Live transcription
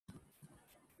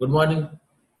Good morning,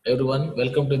 everyone.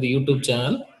 Welcome to the YouTube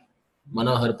channel,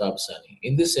 Manohar Papasani.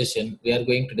 In this session, we are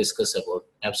going to discuss about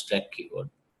abstract keyword.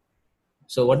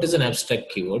 So what is an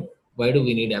abstract keyword? Why do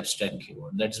we need abstract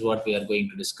keyword? That's what we are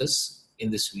going to discuss in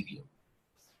this video.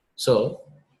 So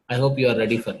I hope you are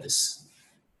ready for this.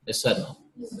 Yes or no?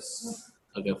 Yes.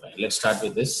 Okay, fine. Let's start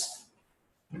with this.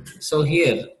 So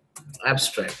here,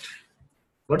 abstract.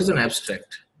 What is an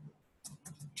abstract?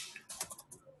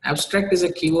 Abstract is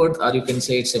a keyword, or you can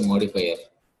say it's a modifier.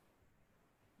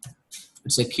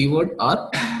 It's a keyword or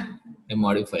a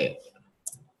modifier.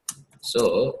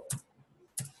 So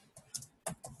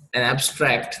an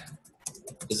abstract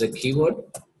is a keyword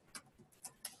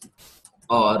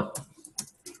or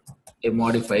a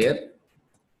modifier.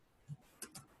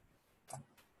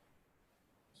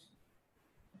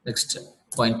 Next,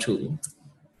 point 2.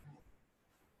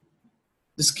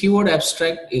 This keyword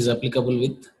abstract is applicable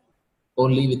with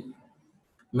only with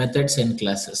methods and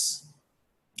classes.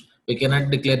 We cannot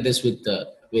declare this with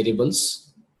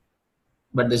variables,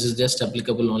 but this is just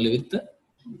applicable only with the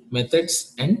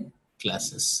methods and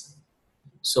classes.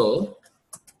 So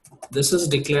this is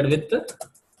declared with the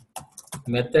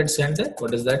methods and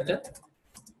what is that?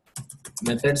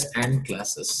 Methods and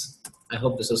classes. I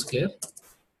hope this is clear.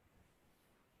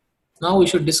 Now we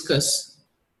should discuss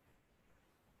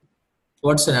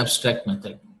what's an abstract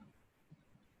method.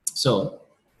 So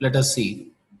let us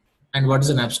see. And what is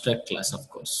an abstract class, of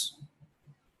course.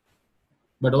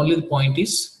 But only the point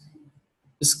is,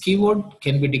 this keyword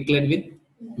can be declared with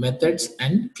methods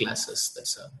and classes.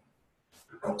 That's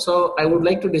all. So I would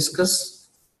like to discuss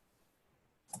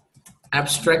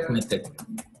abstract method.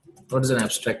 What is an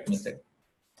abstract method?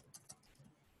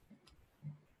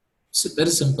 So very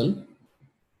simple.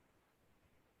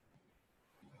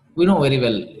 We know very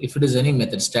well if it is any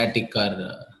method, static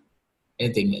or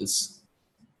anything else.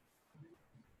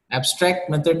 Abstract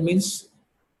method means,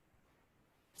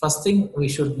 first thing we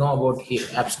should know about here,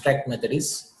 abstract method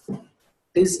is, it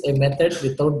is a method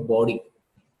without body.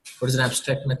 What is an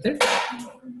abstract method?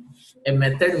 A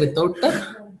method without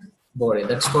a body.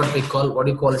 That's what we call, what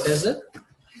do you call it as a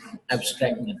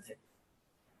abstract method.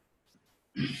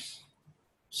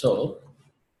 So,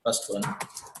 first one,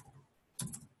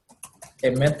 a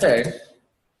method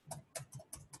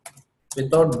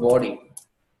without body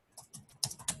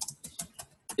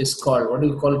is called, what do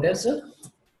you call it as a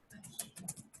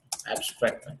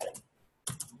abstract method.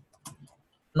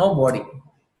 No body.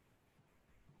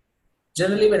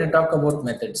 Generally when I talk about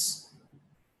methods,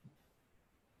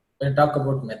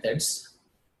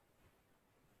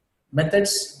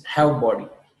 methods have body.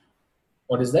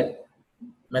 What is that?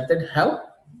 Method have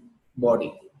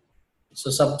body. So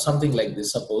something like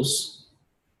this, suppose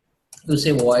you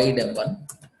say void M1,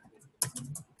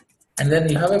 and then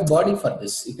you have a body for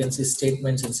this. You can see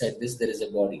statements inside this, there is a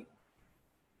body.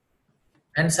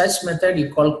 And such method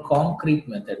you call concrete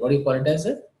method. What do you call it as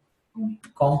a?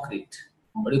 Concrete.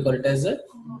 What do you call it as a?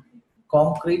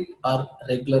 Concrete or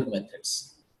regular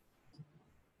methods.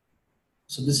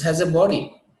 So this has a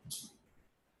body.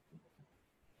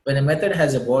 When a method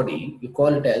has a body, you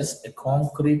call it as a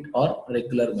concrete or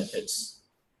regular methods.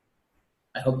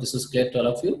 I hope this is clear to all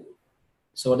of you.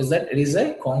 So what is that? It is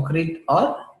a concrete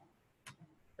or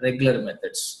regular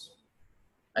methods.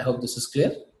 I hope this is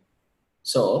clear.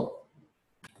 So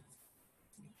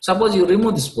suppose you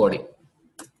remove this body,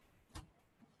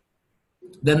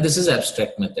 then this is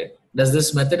abstract method. Does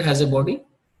this method has a body?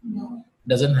 No.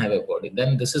 Doesn't have a body.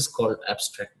 Then this is called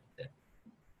abstract method.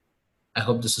 I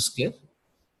hope this is clear.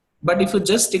 But if you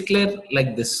just declare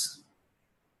like this,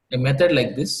 a method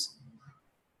like this,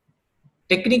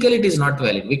 technically it is not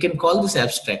valid. We can call this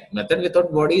abstract. Method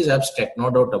without body is abstract,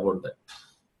 no doubt about that.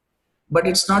 But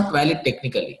it's not valid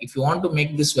technically. If you want to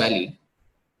make this valid,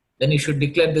 then you should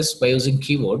declare this by using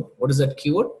keyword. What is that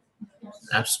keyword?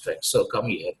 Abstract. So come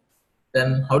here.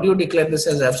 Then how do you declare this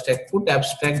as abstract? Put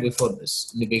abstract before this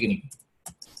in the beginning.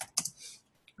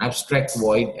 Abstract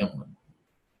void M1.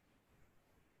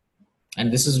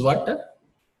 And this is what?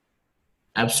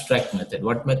 Abstract method.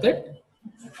 What method?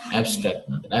 Abstract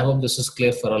method. I hope this is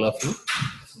clear for all of you.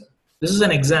 This is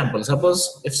an example.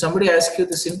 Suppose if somebody asks you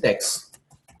the syntax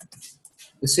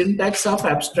of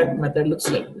abstract method looks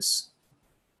like this.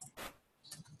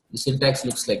 The syntax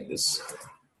looks like this.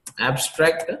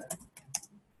 Abstract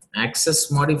access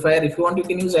modifier. If you want, you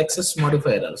can use access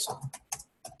modifier also.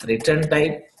 Return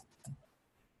type,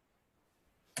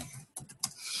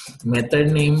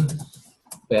 method name,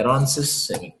 parenthesis,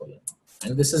 semicolon.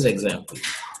 And this is example.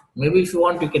 Maybe if you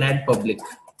want, you can add public.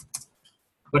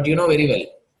 But you know very well,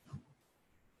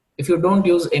 if you don't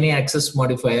use any access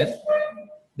modifier,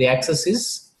 the access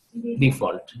is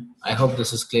default. I hope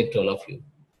this is clear to all of you.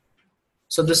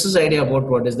 So this is the idea about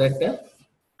what is that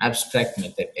abstract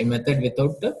method, a method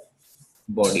without the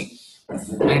body.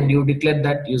 And you declare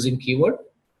that using keyword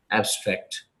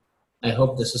abstract. I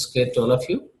hope this is clear to all of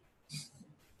you.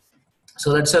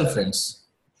 So that's all, friends.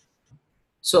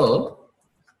 So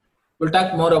we'll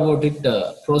talk more about it,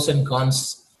 pros and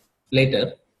cons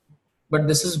later. But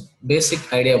this is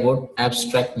basic idea about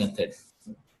abstract method.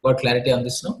 Got clarity on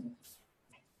this now?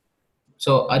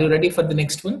 So are you ready for the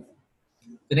next one?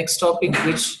 The next topic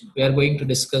which we are going to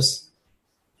discuss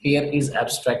here is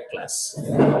abstract class.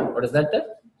 What is that?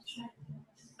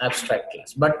 Abstract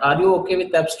class. But are you okay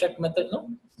with abstract method? No?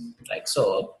 Like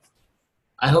so.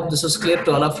 I hope this is clear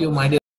to all of you, my dear